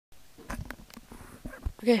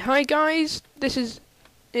Okay, hi guys. This is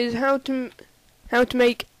how to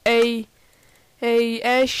make a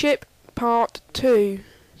airship part 2.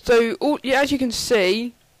 So as you can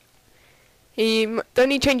see, the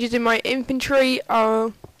only changes in my inventory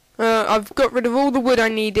are I've got rid of all the wood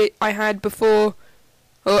I had before,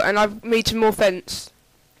 and I've made some more fence.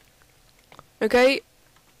 Okay,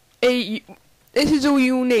 this is all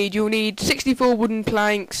you'll need. You'll need 64 wooden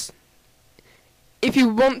planks. If you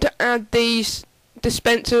want to add these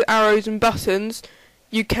dispenser arrows and buttons,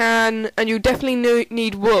 you can, and you definitely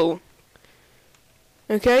need wool.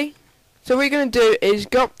 Okay, so what you're going to do is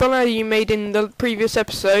go up the ladder you made in the previous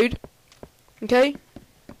episode. Okay,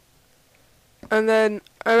 and then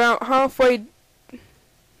about a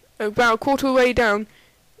quarter of the way down,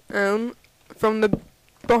 from the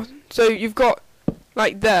bottom, so you've got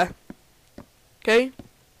like there. Okay,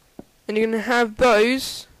 and you're going to have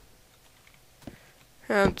those.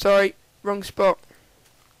 Sorry, wrong spot.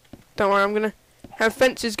 Don't worry, I'm going to have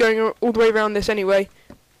fences going all the way around this anyway.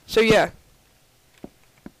 So yeah.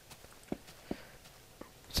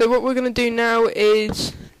 So what we're going to do now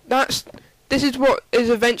is, this is what is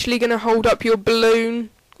eventually going to hold up your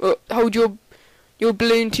balloon, or hold your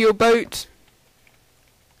balloon to your boat.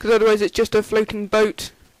 Because otherwise it's just a floating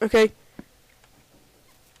boat. Okay.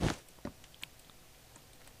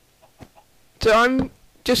 So I'm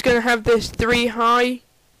just going to have this 3 high.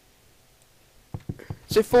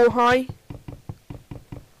 So 4 high.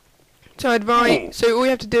 So so all you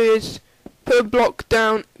have to do is put a block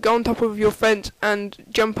down, go on top of your fence, and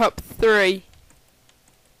jump up 3.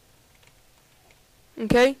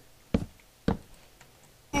 Okay?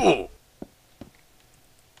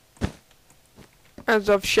 As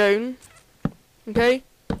I've shown. Okay?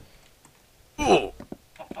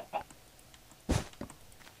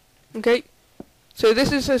 Okay? So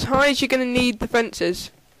this is as high as you're going to need the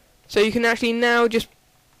fences. So you can actually now just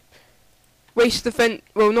waste the fence,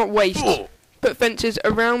 well, not waste, put fences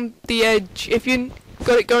around the edge. If you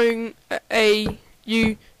got it going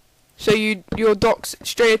your dock's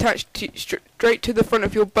straight attached straight to the front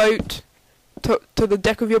of your boat, to the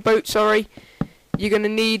deck of your boat, sorry, you're going to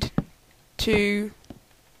need to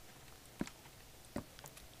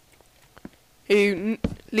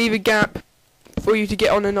leave a gap for you to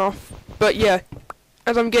get on and off. But yeah,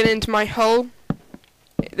 as I'm getting into my hull,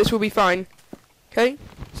 this will be fine. Okay,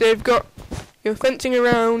 so you've got your fencing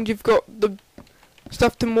around, you've got the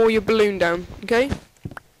stuff to moor your balloon down. Okay,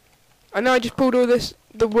 I know I just pulled all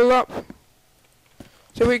the wool up.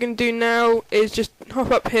 So what we're going to do now is just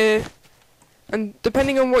hop up here, and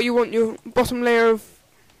depending on what you want your bottom layer of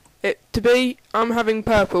it to be, I'm having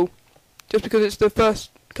purple, just because it's the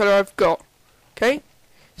first colour I've got. Okay,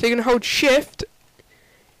 so you're going to hold shift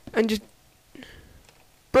and just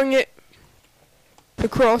bring it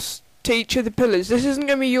across to each of the pillars. This isn't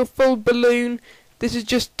going to be your full balloon, this is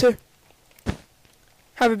just to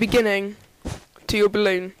have a beginning to your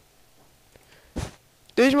balloon.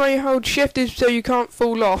 The reason why you hold shift is so you can't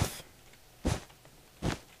fall off.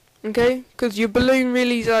 Okay, because your balloon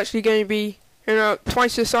really is actually going to be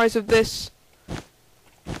twice the size of this.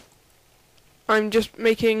 I'm just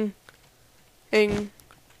making a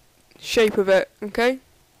shape of it. Okay,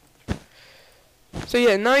 so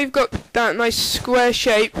yeah, now you've got that nice square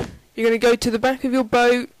shape. You're going to go to the back of your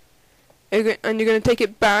boat, and you're going to take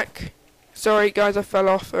it back. Sorry guys, I fell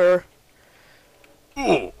off.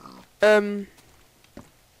 I'm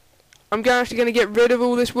actually going to get rid of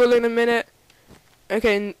all this wool in a minute.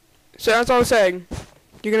 Okay, so as I was saying,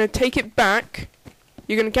 you're going to take it back.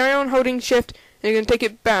 You're going to carry on holding shift, and you're going to take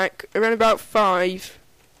it back around about 5.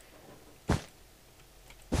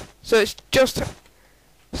 So it's just,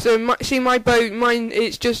 see my boat, mine,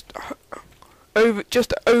 it's just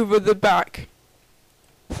over the back.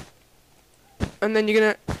 And then you're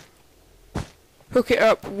going to hook it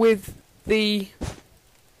up with the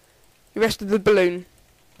rest of the balloon.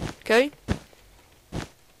 Okay,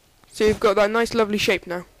 so you've got that nice lovely shape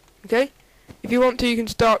now. Okay, if you want to, you can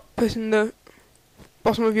start putting the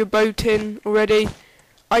bottom of your boat in already.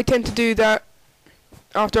 I tend to do that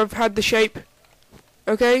after I've had the shape.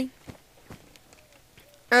 Okay,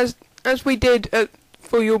 as we did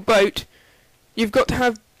for your boat, you've got to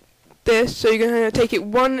have this, so you're going to take it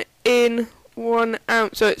 1 in, 1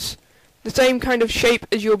 out, so it's the same kind of shape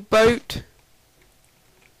as your boat.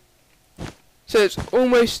 So it's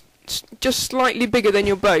almost just slightly bigger than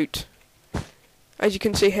your boat, as you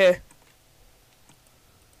can see here.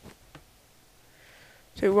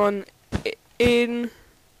 So 1 in,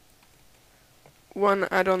 1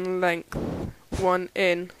 add-on length, 1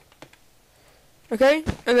 in. Okay,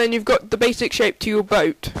 and then you've got the basic shape to your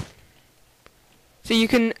boat. So you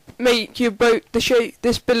can make your boat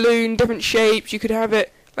this balloon different shapes. You could have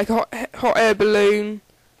it like a hot air balloon,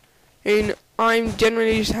 and I'm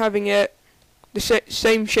generally just having it the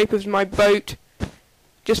same shape as my boat,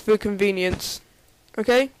 just for convenience.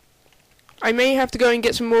 Okay, I may have to go and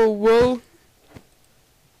get some more wool.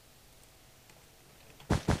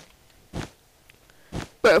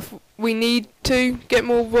 But if we need to get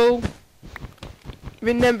more wool,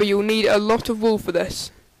 remember you'll need a lot of wool for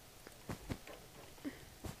this.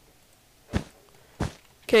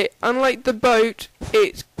 Okay, unlike the boat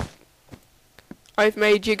I've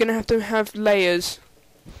made, you're gonna have to have layers.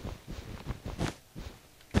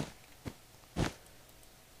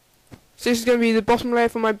 So this is gonna be the bottom layer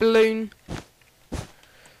for my balloon.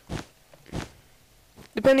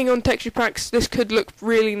 Depending on texture packs, this could look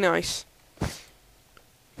really nice.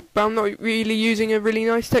 But I'm not really using a really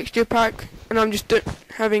nice texture pack, and I'm just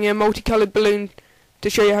having a multicolored balloon to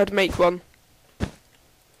show you how to make one.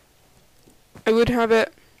 I would have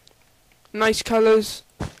it nice colours.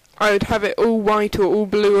 I would have it all white or all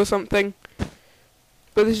blue or something.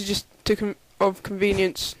 But this is just of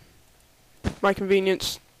convenience, my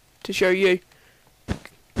convenience, to show you.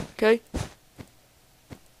 Okay.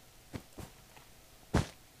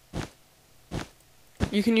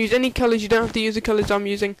 You can use any colours, you don't have to use the colours I'm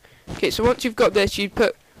using. Okay, so once you've got this, you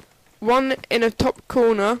put one in a top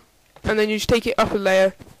corner, and then you just take it up a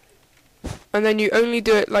layer. And then you only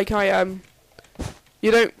do it like I am.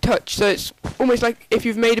 You don't touch, so it's almost like if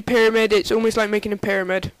you've made a pyramid, it's almost like making a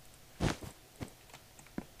pyramid.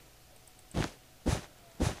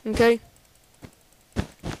 Okay?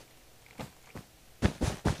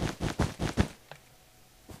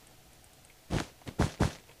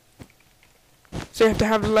 So you have to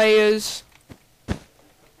have layers.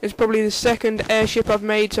 It's probably the second airship I've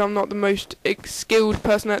made, so I'm not the most skilled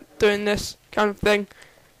person at doing this kind of thing.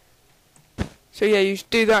 So yeah, you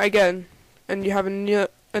do that again, and you have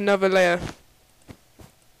another layer.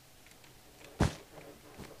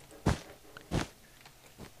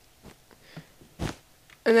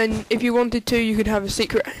 And then if you wanted to, you could have a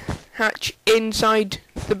secret hatch inside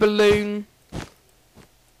the balloon.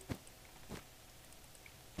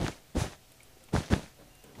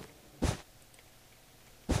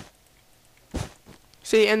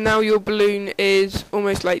 See, and now your balloon is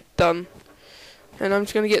almost like done. And I'm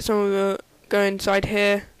just going to get some of the, go inside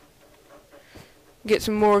here, get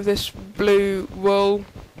some more of this blue wool,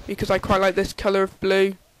 because I quite like this colour of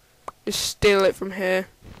blue. Just steal it from here.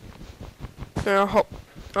 And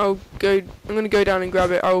I'm going to go down and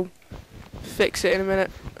grab it. I'll fix it in a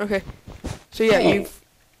minute. Okay. So yeah, you've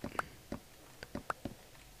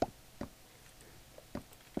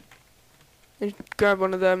and grab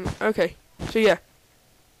one of them. Okay. So yeah.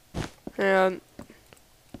 And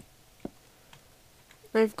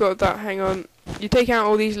I've got that, hang on. You take out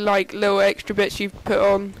all these like little extra bits you've put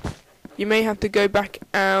on. You may have to go back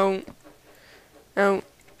out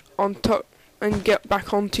on top and get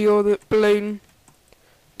back onto your balloon.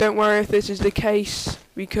 Don't worry if this is the case,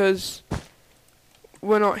 because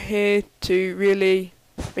we're not here to really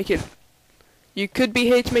make it. You could be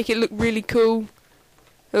here to make it look really cool.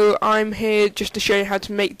 So I'm here just to show you how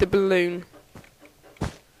to make the balloon.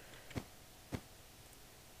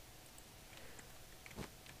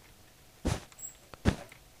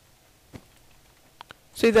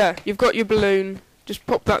 So there, you've got your balloon. Just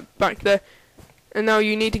pop that back there, and now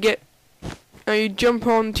you need to get. Now you jump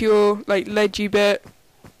onto your like ledgy bit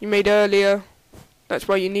you made earlier. That's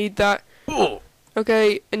why you need that.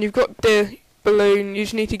 Okay, and you've got the balloon. You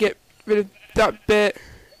just need to get rid of that bit,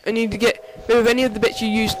 and you need to get rid of any of the bits you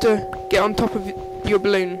used to get on top of your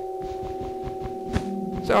balloon.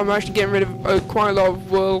 So I'm actually getting rid of quite a lot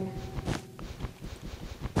of wool.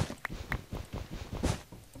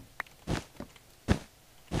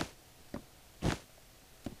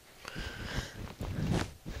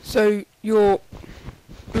 So your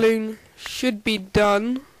balloon should be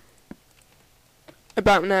done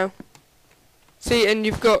about now. See, and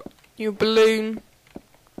you've got your balloon,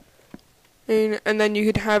 and then you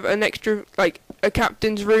could have an extra, like a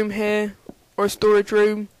captain's room here, or a storage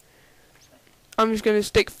room. I'm just going to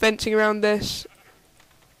stick fencing around this.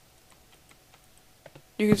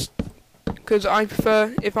 You could, because I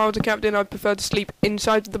prefer, if I was a captain, I'd prefer to sleep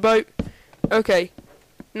inside the boat. Okay,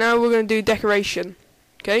 now we're going to do decoration.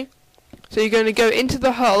 Okay, so you're going to go into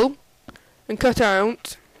the hull and cut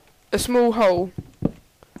out a small hole.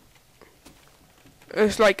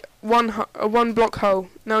 It's like a one block hole.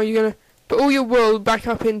 Now you're going to put all your wool back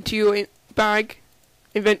up into your bag,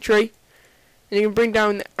 inventory, and you can bring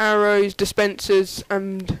down the arrows, dispensers,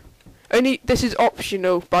 and this is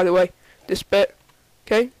optional, by the way, this bit.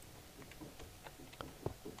 Okay.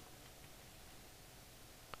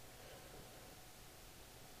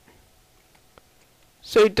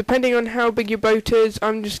 So depending on how big your boat is,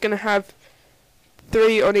 I'm just going to have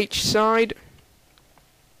 3 on each side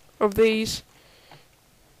of these.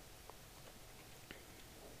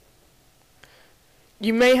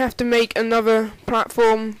 You may have to make another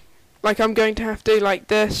platform, like I'm going to have to, like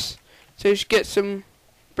this. So just get some,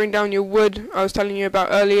 bring down your wood I was telling you about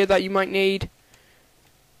earlier that you might need.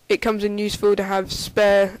 It comes in useful to have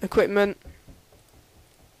spare equipment.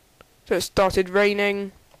 So it started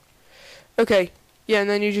raining. Okay, yeah, and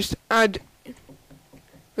then you just add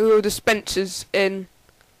little dispensers in.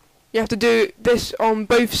 You have to do this on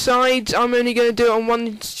both sides. I'm only going to do it on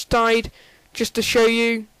one side just to show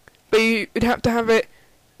you. But you'd have to have it,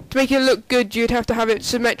 to make it look good, you'd have to have it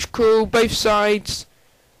symmetrical, both sides.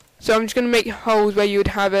 So I'm just going to make holes where you would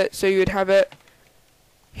have it. So you would have it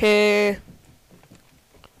here,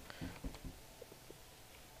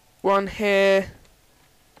 one here.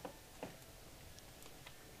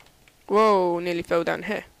 Whoa, nearly fell down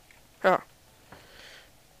here. Ah.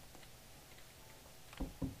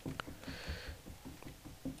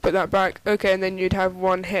 Put that back. Okay, and then you'd have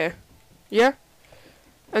one here. Yeah?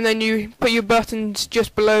 And then you put your buttons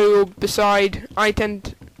just below or beside.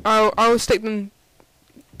 I'll stick them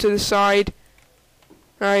to the side,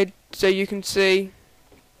 right, so you can see.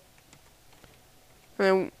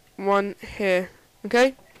 And then one here.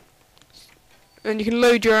 Okay? And you can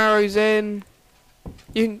load your arrows in.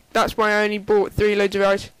 That's why I only bought 3 loads of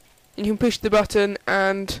arrows. And you can push the button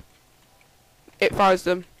and it fires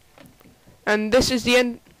them. And this is the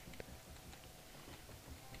end.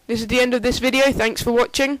 This is the end of this video. Thanks for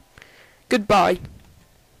watching. Goodbye.